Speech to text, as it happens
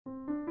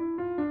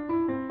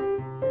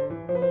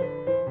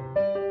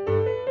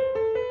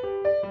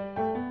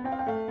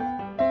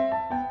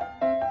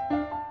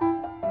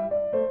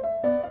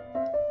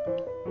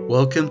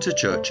Welcome to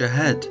Church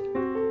Ahead,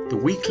 the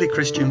weekly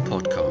Christian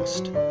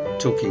podcast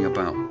talking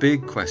about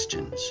big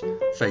questions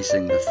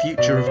facing the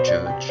future of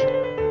church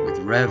with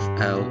Rev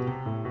L,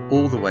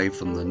 all the way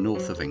from the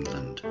north of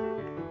England.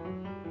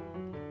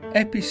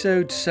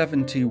 Episode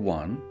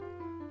 71,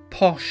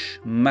 Posh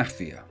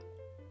Mafia.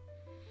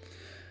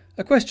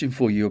 A question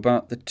for you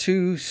about the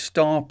two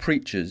star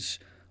preachers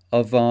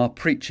of our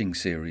preaching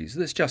series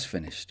that's just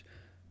finished,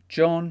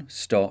 John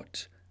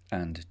Stott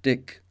and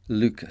Dick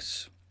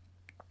Lucas.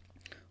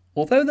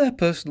 Although their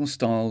personal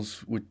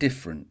styles were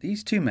different,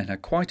 these two men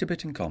had quite a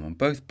bit in common,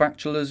 both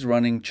bachelors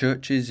running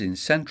churches in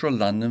central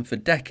London for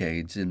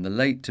decades in the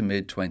late to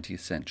mid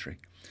 20th century,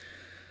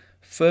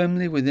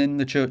 firmly within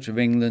the Church of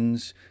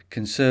England's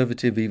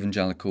conservative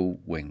evangelical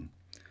wing.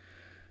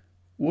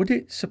 Would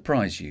it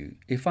surprise you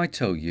if I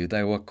tell you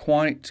they were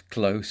quite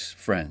close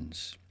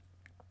friends?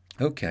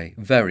 Okay,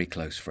 very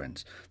close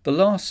friends. The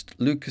last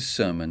Lucas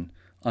sermon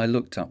I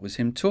looked up was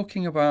him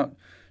talking about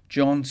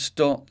John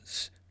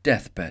Stott's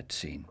deathbed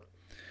scene,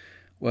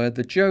 where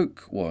the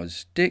joke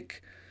was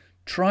Dick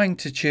trying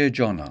to cheer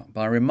John up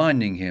by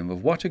reminding him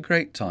of what a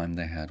great time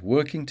they had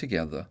working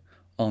together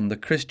on the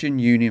Christian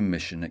Union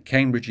mission at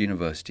Cambridge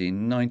University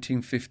in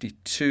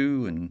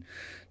 1952 and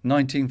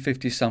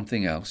 1950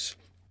 something else.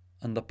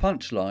 And the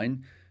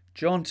punchline,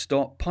 John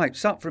Stott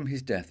pipes up from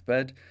his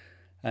deathbed,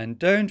 "And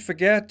don't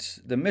forget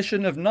the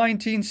mission of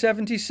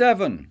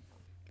 1977.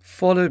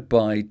 Followed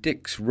by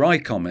Dick's wry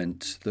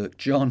comment that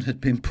John had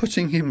been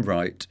putting him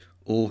right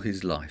all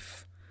his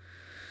life.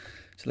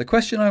 So the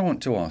question I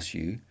want to ask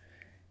you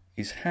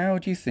is, how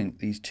do you think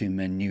these two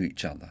men knew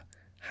each other?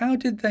 How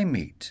did they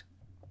meet?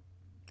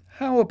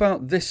 How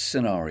about this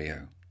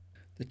scenario?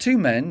 The two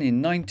men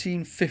in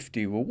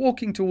 1950 were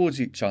walking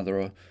towards each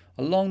other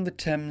along the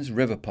Thames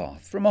River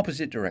path from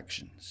opposite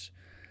directions,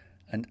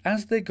 and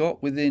as they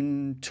got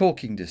within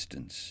talking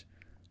distance,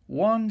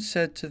 one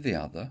said to the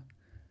other,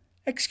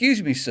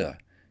 "Excuse me, sir,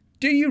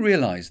 do you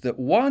realise that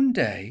one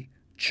day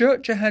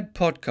Church Ahead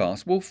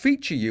podcast will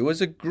feature you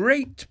as a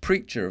great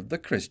preacher of the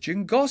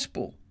Christian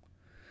gospel?"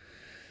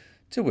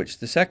 To which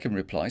the second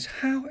replies,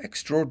 "How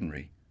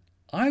extraordinary.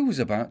 I was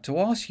about to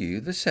ask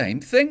you the same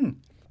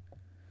thing."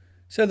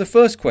 So the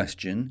first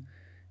question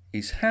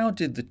is, how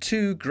did the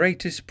two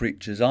greatest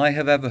preachers I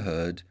have ever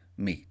heard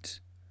meet?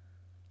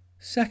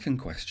 Second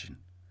question,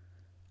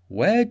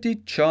 where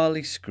did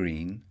Charlie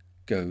Screen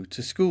go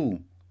to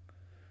school?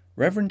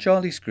 Reverend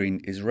Charlie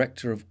Screen is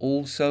rector of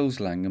All Souls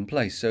Langham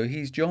Place, so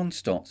he's John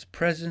Stott's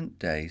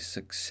present-day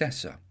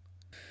successor.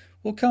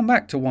 We'll come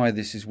back to why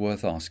this is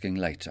worth asking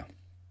later.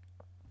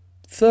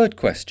 Third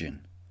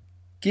question,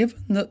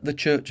 given that the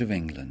Church of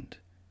England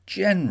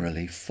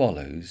generally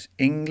follows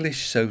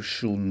English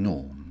social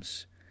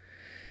norms,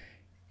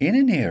 in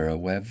an era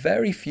where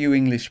very few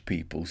English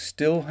people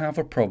still have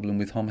a problem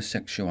with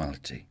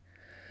homosexuality,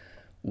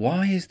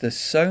 why is there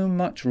so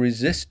much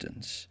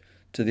resistance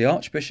to the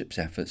Archbishop's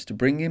efforts to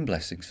bring in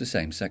blessings for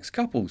same-sex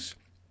couples?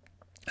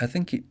 I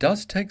think it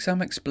does take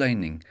some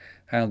explaining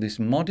how this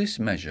modest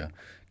measure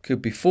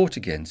could be fought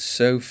against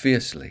so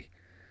fiercely.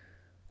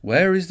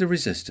 Where is the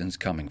resistance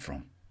coming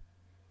from?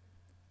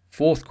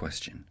 Fourth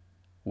question,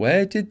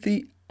 where did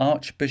the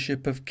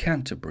Archbishop of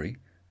Canterbury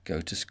go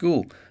to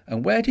school,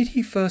 and where did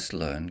he first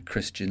learn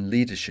Christian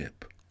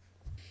leadership?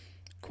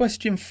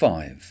 Question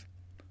 5.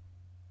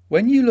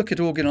 When you look at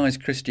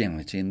organised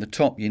Christianity in the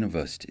top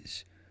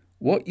universities,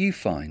 what you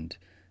find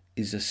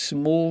is a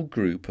small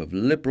group of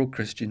liberal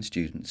Christian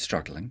students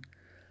struggling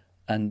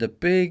and a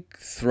big,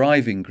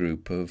 thriving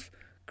group of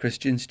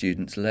Christian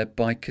students led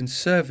by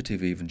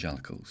conservative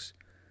evangelicals.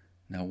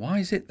 Now, why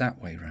is it that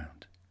way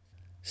round?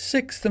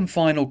 Sixth and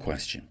final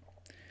question.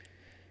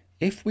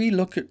 If we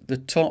look at the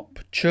top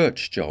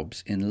church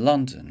jobs in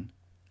London,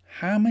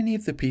 how many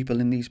of the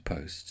people in these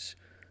posts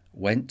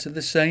went to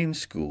the same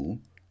school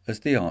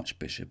as the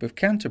Archbishop of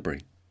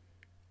Canterbury?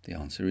 The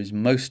answer is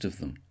most of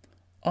them.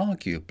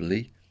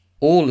 Arguably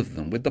all of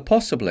them, with the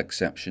possible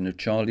exception of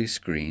Charlie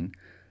Screen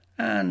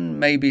and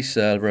maybe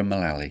Sarah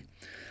Mullally.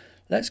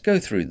 Let's go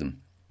through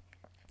them.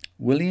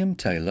 William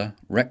Taylor,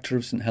 rector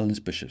of St Helens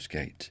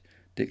Bishopsgate.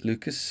 Dick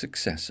Lucas,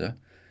 successor.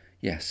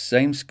 Yes,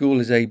 same school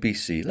as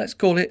ABC. Let's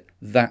call it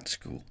that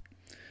school.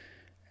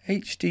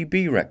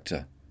 HDB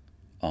rector,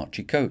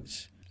 Archie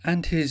Coates.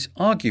 And his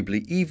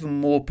arguably even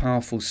more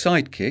powerful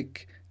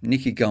sidekick,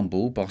 Nicky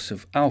Gumbel, boss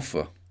of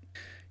Alpha.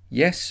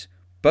 Yes,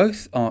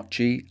 both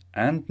Archie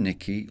and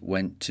Nicky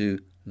went to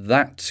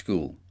that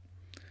school.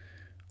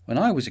 When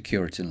I was a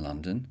curate in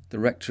London, the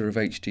rector of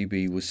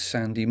HTB was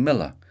Sandy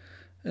Miller,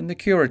 and the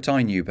curate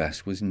I knew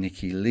best was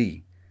Nicky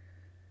Lee.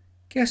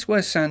 Guess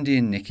where Sandy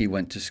and Nicky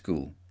went to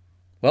school?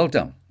 Well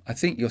done. I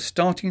think you're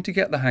starting to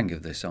get the hang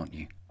of this, aren't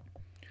you?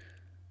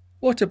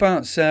 What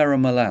about Sarah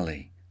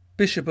Mullally,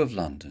 Bishop of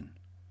London?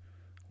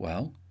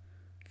 Well,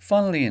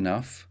 funnily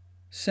enough,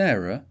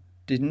 Sarah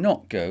did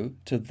not go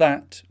to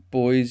that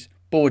boys'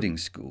 boarding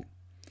school,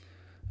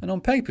 and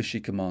on paper she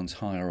commands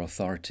higher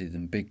authority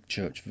than big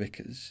church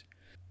vicars.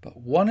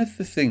 But one of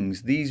the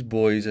things these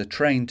boys are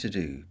trained to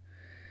do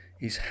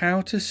is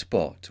how to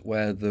spot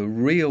where the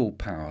real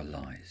power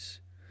lies.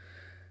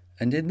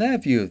 And in their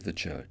view of the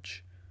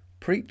church,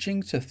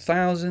 preaching to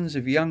thousands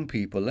of young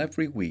people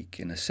every week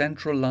in a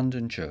central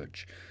London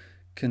church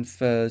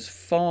confers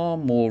far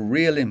more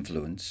real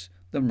influence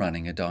than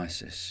running a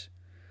diocese.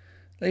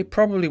 They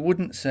probably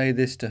wouldn't say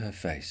this to her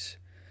face,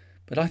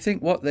 but I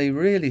think what they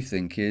really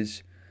think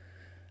is,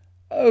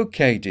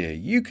 OK dear,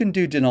 you can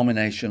do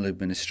denominational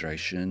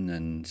administration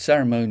and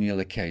ceremonial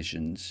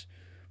occasions,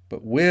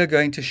 but we're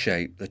going to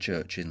shape the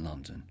church in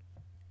London.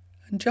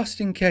 And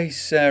just in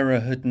case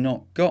Sarah had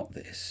not got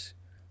this,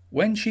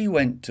 when she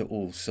went to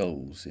All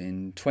Souls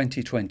in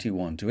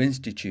 2021 to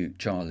institute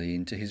Charlie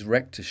into his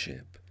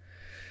rectorship,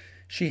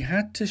 she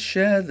had to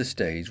share the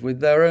stage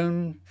with their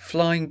own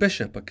flying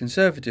bishop, a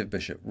Conservative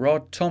bishop,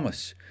 Rod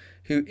Thomas,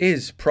 who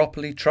is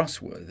properly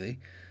trustworthy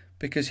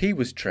because he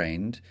was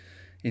trained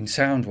in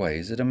sound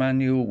ways at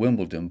Emmanuel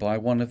Wimbledon by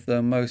one of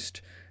the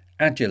most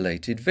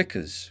adulated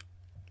vicars.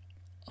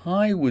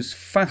 I was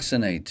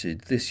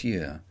fascinated this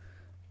year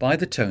by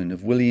the tone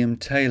of William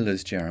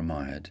Taylor's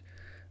Jeremiad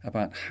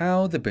about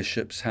how the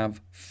bishops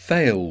have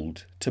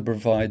failed to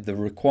provide the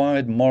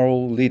required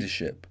moral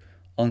leadership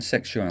on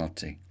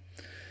sexuality.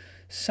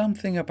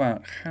 Something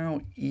about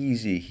how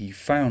easy he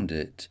found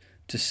it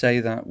to say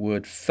that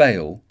word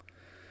fail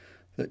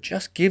that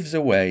just gives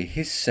away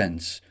his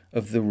sense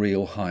of the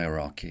real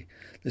hierarchy.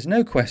 There's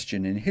no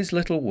question in his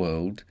little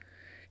world,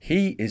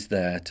 he is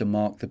there to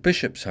mark the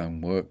bishop's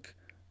homework,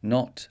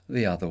 not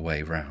the other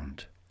way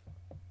round.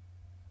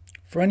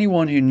 For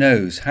anyone who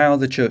knows how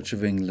the Church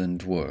of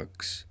England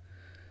works,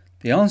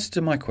 the answer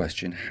to my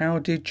question, how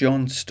did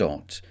John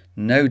Stott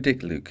know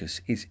Dick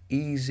Lucas, is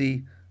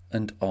easy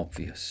and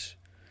obvious.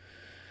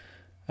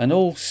 And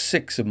all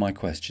 6 of my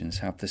questions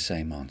have the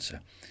same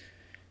answer.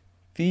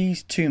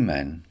 These 2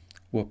 men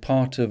were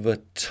part of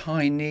a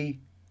tiny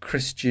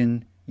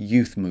Christian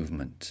youth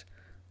movement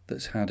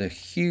that's had a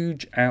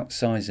huge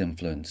outsized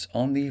influence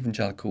on the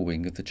evangelical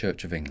wing of the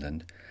Church of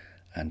England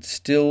and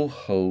still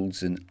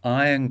holds an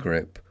iron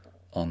grip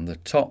on the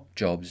top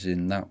jobs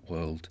in that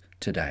world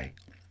today.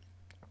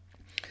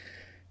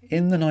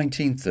 In the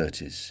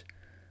 1930s,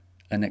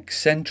 an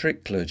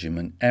eccentric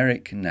clergyman,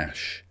 Eric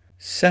Nash,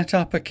 set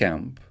up a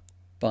camp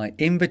by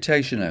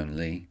invitation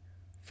only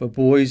for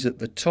boys at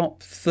the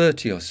top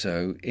 30 or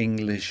so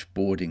English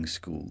boarding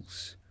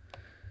schools.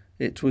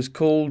 It was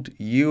called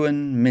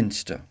Ewan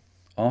Minster,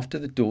 after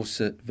the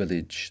Dorset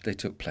village they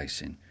took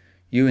place in.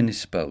 Ewan is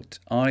spelt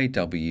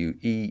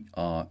I-W-E-R-N-E.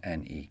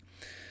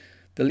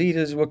 The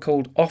leaders were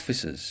called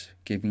officers,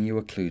 giving you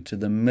a clue to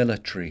the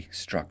military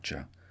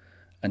structure.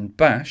 And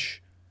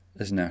Bash,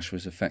 as Nash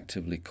was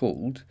effectively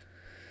called,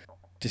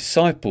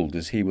 discipled,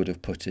 as he would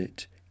have put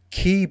it,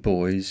 key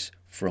boys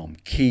from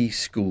key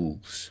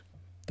schools.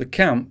 The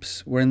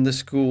camps were in the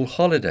school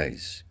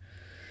holidays,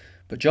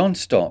 but John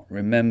Stott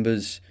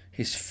remembers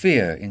his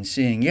fear in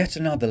seeing yet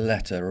another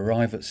letter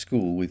arrive at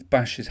school with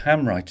Bash's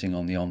handwriting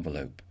on the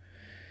envelope.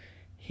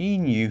 He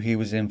knew he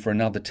was in for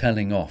another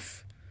telling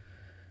off.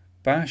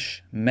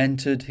 Bash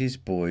mentored his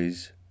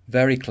boys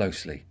very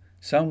closely.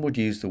 Some would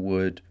use the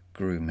word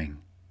grooming.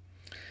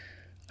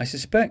 I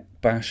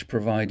suspect Bash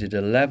provided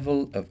a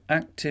level of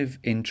active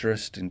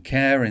interest and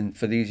care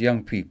for these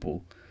young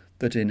people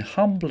that in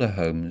humbler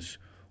homes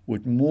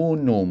would more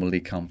normally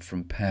come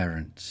from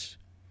parents.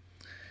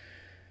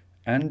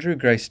 Andrew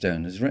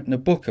Greystone has written a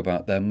book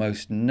about their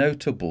most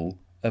notable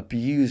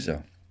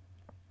abuser,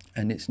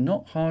 and it's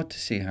not hard to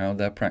see how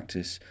their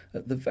practice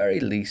at the very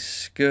least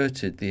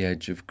skirted the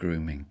edge of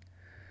grooming.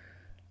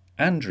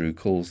 Andrew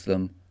calls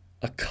them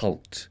a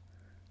cult.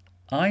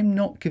 I'm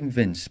not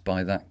convinced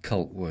by that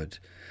cult word,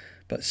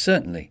 but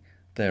certainly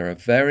they're a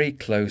very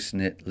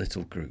close-knit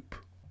little group.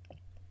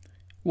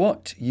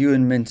 What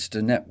Ewan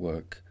Minster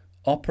network,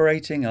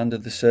 operating under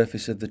the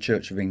surface of the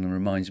Church of England,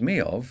 reminds me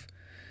of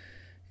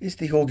is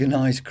the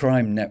organised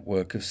crime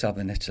network of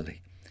southern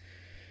Italy.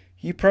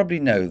 You probably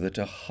know that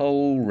a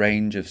whole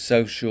range of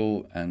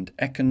social and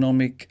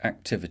economic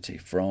activity,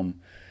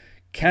 from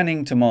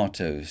canning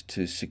tomatoes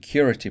to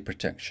security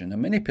protection, are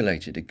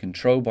manipulated and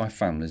controlled by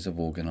families of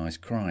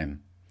organised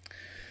crime.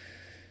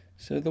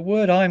 So the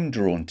word I'm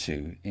drawn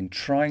to in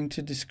trying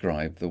to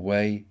describe the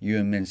way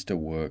Ewan Minster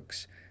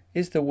works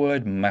is the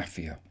word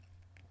mafia.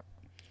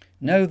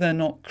 No, they're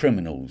not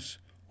criminals,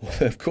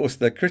 although of course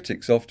their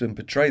critics often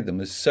portray them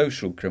as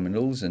social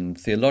criminals and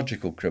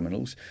theological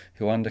criminals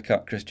who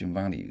undercut Christian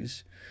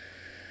values.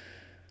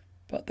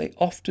 But they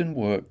often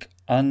work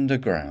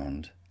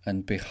underground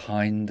and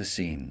behind the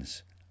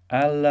scenes,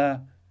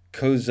 alla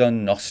Cosa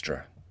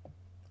Nostra.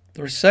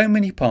 There are so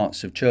many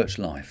parts of church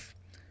life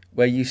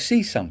where you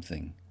see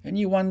something and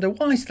you wonder,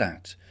 why is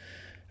that?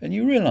 And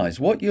you realise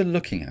what you're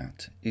looking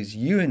at is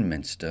Ewan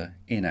Minster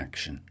in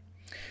action.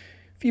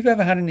 If you've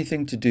ever had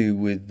anything to do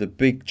with the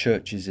big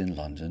churches in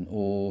London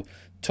or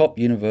top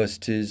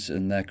universities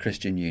and their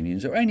Christian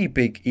unions or any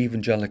big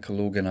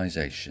evangelical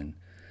organisation,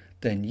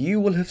 then you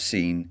will have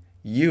seen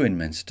Ewan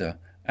Minster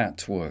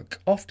at work,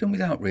 often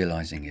without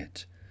realising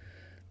it.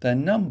 Their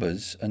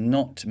numbers are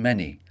not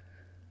many,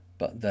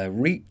 but their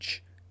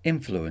reach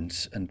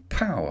influence and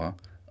power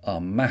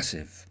are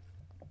massive.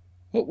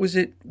 What was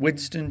it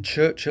Winston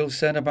Churchill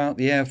said about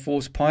the Air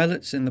Force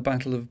pilots in the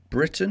Battle of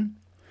Britain?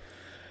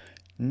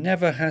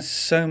 Never has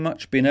so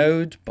much been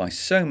owed by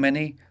so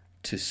many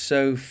to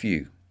so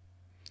few.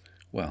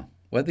 Well,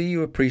 whether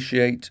you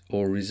appreciate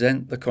or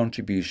resent the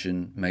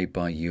contribution made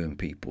by UN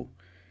people,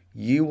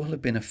 you will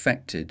have been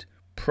affected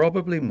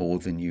probably more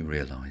than you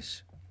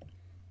realise.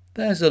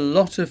 There's a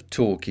lot of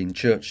talk in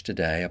church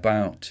today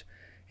about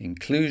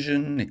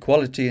inclusion,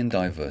 equality and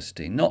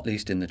diversity, not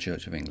least in the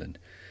Church of England.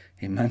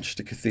 In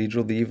Manchester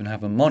Cathedral they even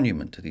have a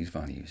monument to these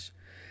values.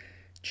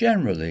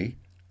 Generally,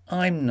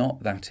 I'm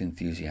not that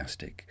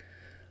enthusiastic.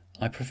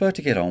 I prefer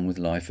to get on with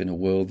life in a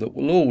world that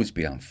will always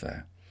be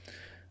unfair.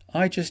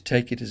 I just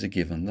take it as a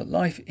given that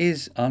life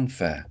is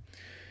unfair.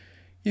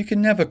 You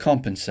can never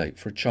compensate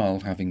for a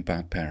child having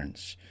bad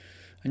parents,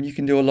 and you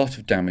can do a lot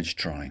of damage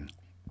trying.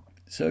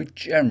 So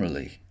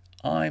generally,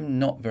 I'm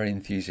not very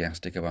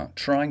enthusiastic about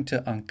trying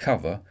to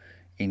uncover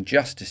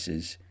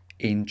injustices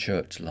in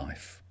church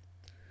life.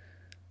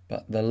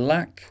 But the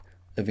lack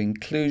of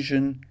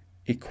inclusion,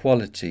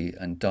 equality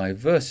and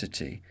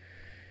diversity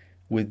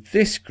with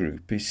this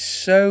group is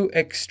so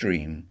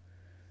extreme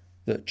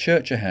that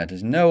Church Ahead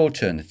has no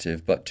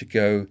alternative but to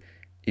go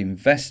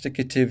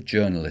investigative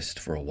journalist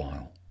for a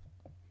while.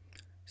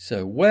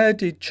 So where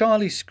did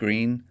Charlie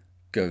Screen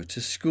go to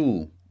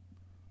school?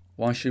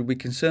 Why should we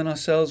concern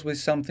ourselves with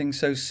something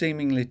so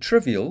seemingly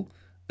trivial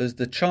as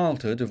the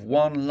childhood of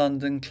one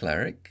London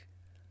cleric?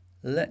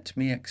 Let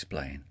me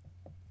explain.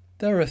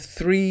 There are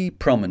 3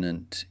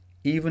 prominent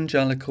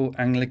evangelical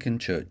Anglican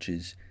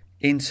churches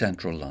in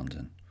central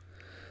London.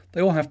 They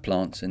all have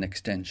plants and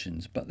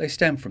extensions, but they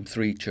stem from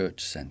 3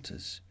 church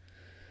centres.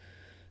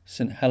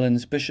 St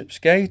Helens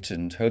Bishopsgate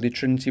and Holy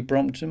Trinity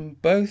Brompton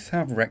both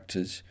have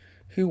rectors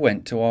who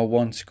went to our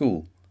one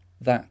school,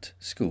 that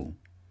school,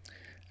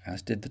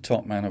 as did the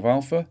top man of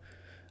Alpha,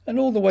 and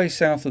all the way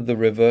south of the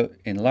river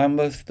in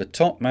Lambeth, the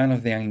top man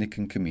of the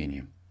Anglican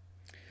Communion.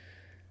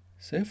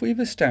 So if we've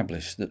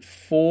established that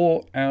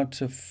 4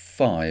 out of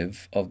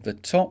 5 of the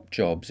top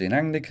jobs in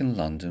Anglican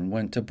London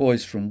went to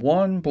boys from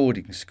one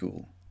boarding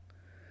school,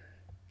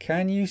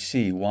 can you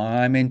see why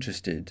I'm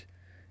interested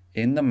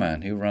in the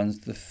man who runs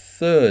the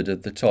 3rd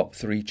of the top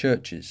 3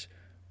 churches,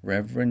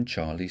 Reverend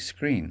Charlie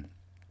Screen,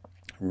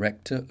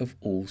 rector of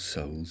All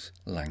Souls,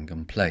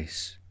 Langham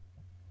Place?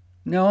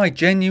 Now, I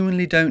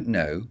genuinely don't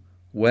know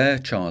where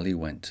Charlie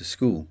went to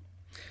school.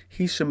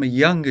 He's from a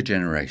younger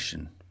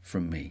generation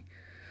from me.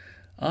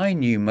 I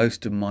knew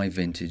most of my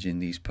vintage in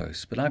these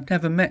posts, but I've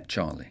never met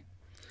Charlie.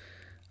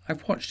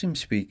 I've watched him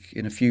speak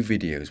in a few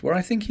videos where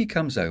I think he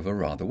comes over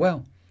rather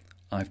well.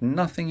 I've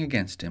nothing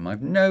against him.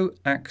 I've no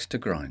axe to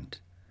grind.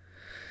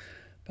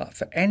 But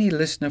for any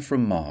listener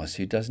from Mars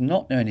who does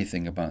not know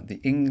anything about the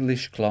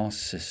English class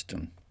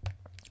system,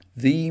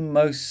 the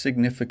most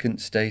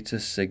significant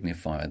status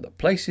signifier that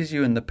places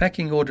you in the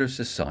pecking order of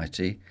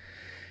society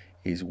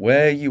is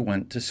where you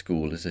went to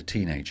school as a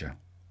teenager.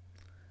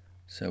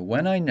 So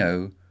when I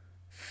know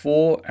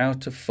 4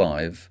 out of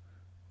 5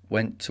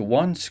 went to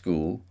one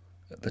school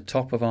at the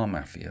top of our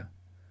mafia,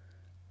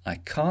 I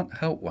can't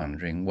help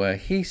wondering where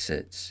he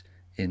sits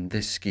in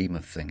this scheme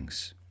of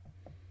things.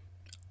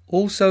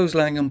 All Souls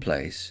Langham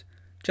Place,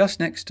 just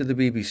next to the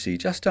BBC,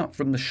 just up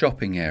from the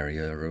shopping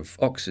area of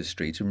Oxford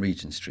Street and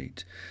Regent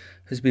Street,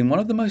 has been one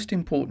of the most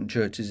important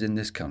churches in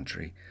this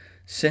country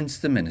since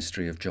the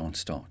ministry of John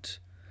Stott.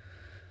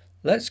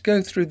 Let's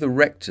go through the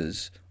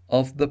rectors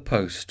of the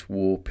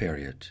post-war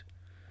period.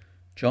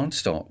 John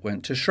Stott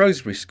went to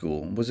Shrewsbury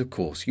School and was, of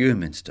course,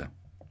 Ewanminster.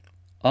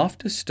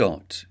 After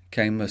Stott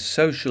came a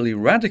socially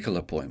radical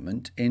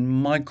appointment in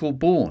Michael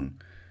Bourne,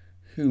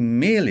 who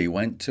merely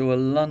went to a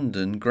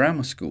London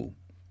grammar school,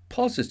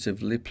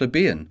 positively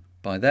plebeian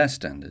by their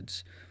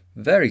standards,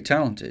 very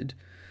talented,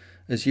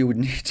 as you would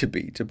need to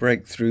be to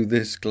break through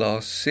this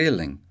glass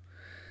ceiling.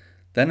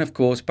 Then, of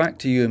course, back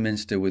to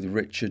Ewanminster with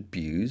Richard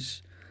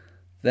Bewes,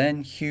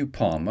 then Hugh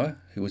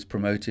Palmer, who was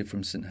promoted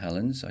from St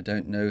Helens. I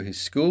don't know his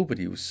school, but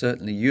he was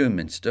certainly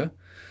Ewanminster,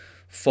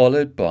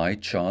 followed by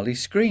Charlie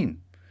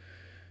Screen,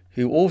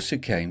 who also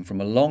came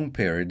from a long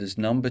period as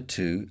number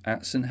 2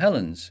 at St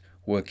Helens,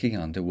 working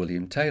under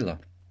William Taylor.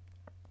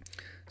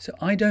 So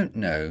I don't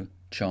know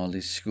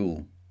Charlie's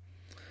school.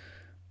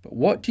 But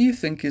what do you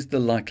think is the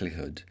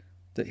likelihood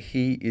that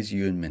he is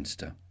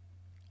Ewanminster?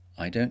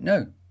 I don't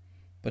know,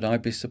 but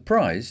I'd be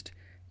surprised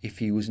if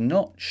he was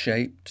not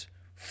shaped,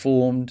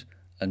 formed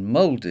and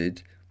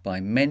moulded by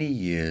many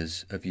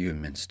years of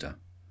Ewanminster.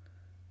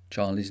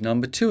 Charlie's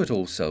number 2 at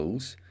All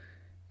Souls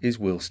is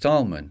Will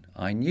Stileman.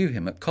 I knew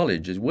him at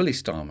college as Willie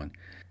Stileman.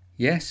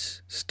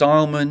 Yes,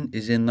 Stileman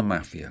is in the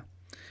mafia.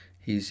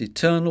 His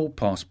eternal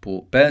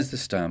passport bears the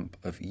stamp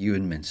of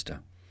Ewanminster.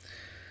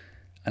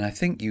 And I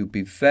think you'd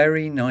be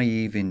very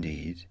naive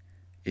indeed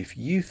if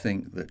you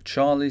think that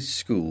Charlie's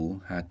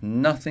school had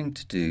nothing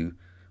to do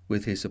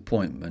with his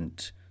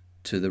appointment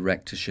to the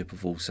rectorship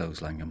of All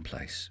Souls Langham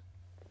Place.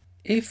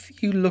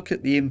 If you look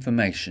at the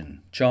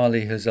information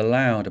Charlie has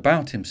allowed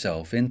about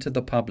himself into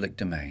the public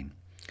domain,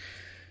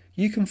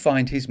 You can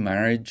find his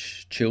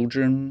marriage,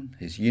 children,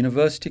 his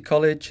university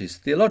college, his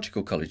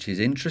theological college, his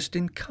interest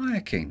in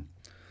kayaking.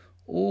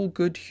 All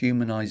good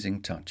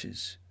humanising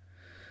touches.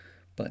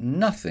 But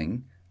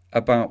nothing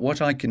about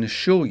what I can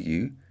assure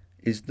you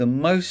is the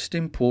most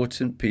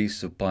important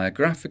piece of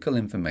biographical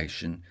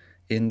information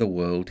in the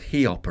world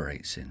he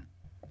operates in.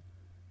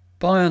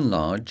 By and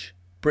large,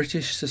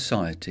 British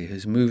society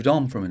has moved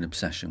on from an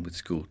obsession with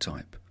school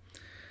type.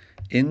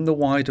 In the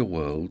wider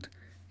world,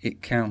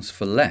 it counts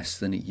for less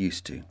than it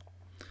used to.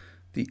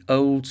 The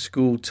old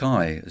school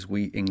tie, as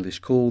we English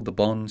call the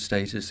bond,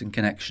 status and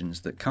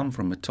connections that come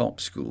from a top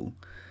school,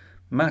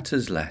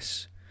 matters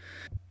less.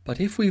 But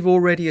if we've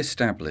already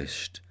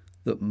established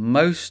that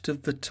most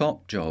of the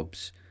top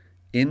jobs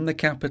in the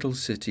capital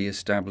city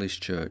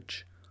established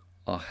church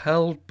are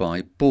held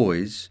by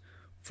boys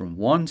from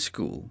one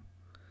school,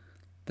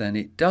 then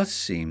it does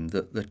seem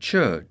that the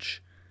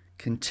church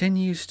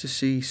continues to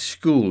see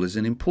school as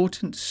an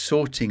important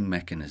sorting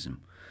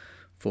mechanism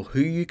for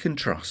who you can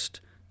trust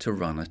to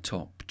run a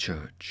top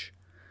church.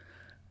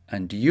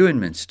 And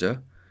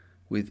Ewanminster,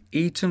 with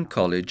Eton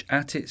College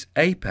at its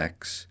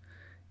apex,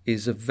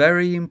 is a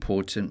very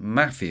important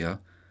mafia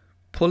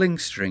pulling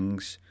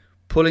strings,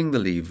 pulling the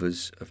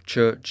levers of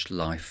church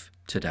life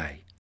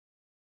today.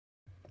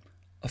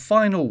 A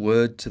final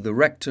word to the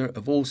rector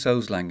of All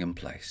Souls Langham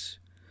Place.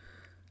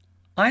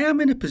 I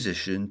am in a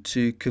position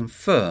to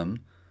confirm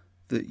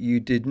that you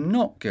did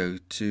not go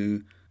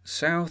to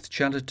South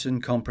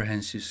Chatterton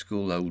Comprehensive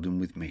School Oldham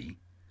with me.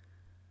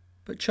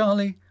 But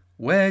Charlie,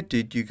 where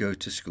did you go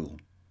to school?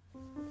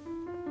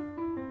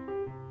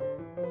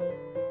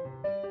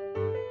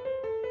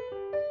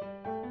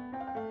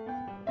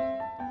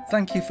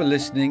 Thank you for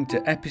listening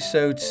to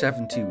episode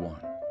 71.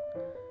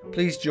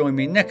 Please join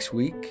me next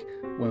week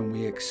when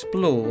we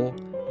explore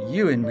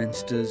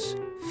Ewanminster's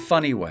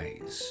funny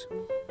ways.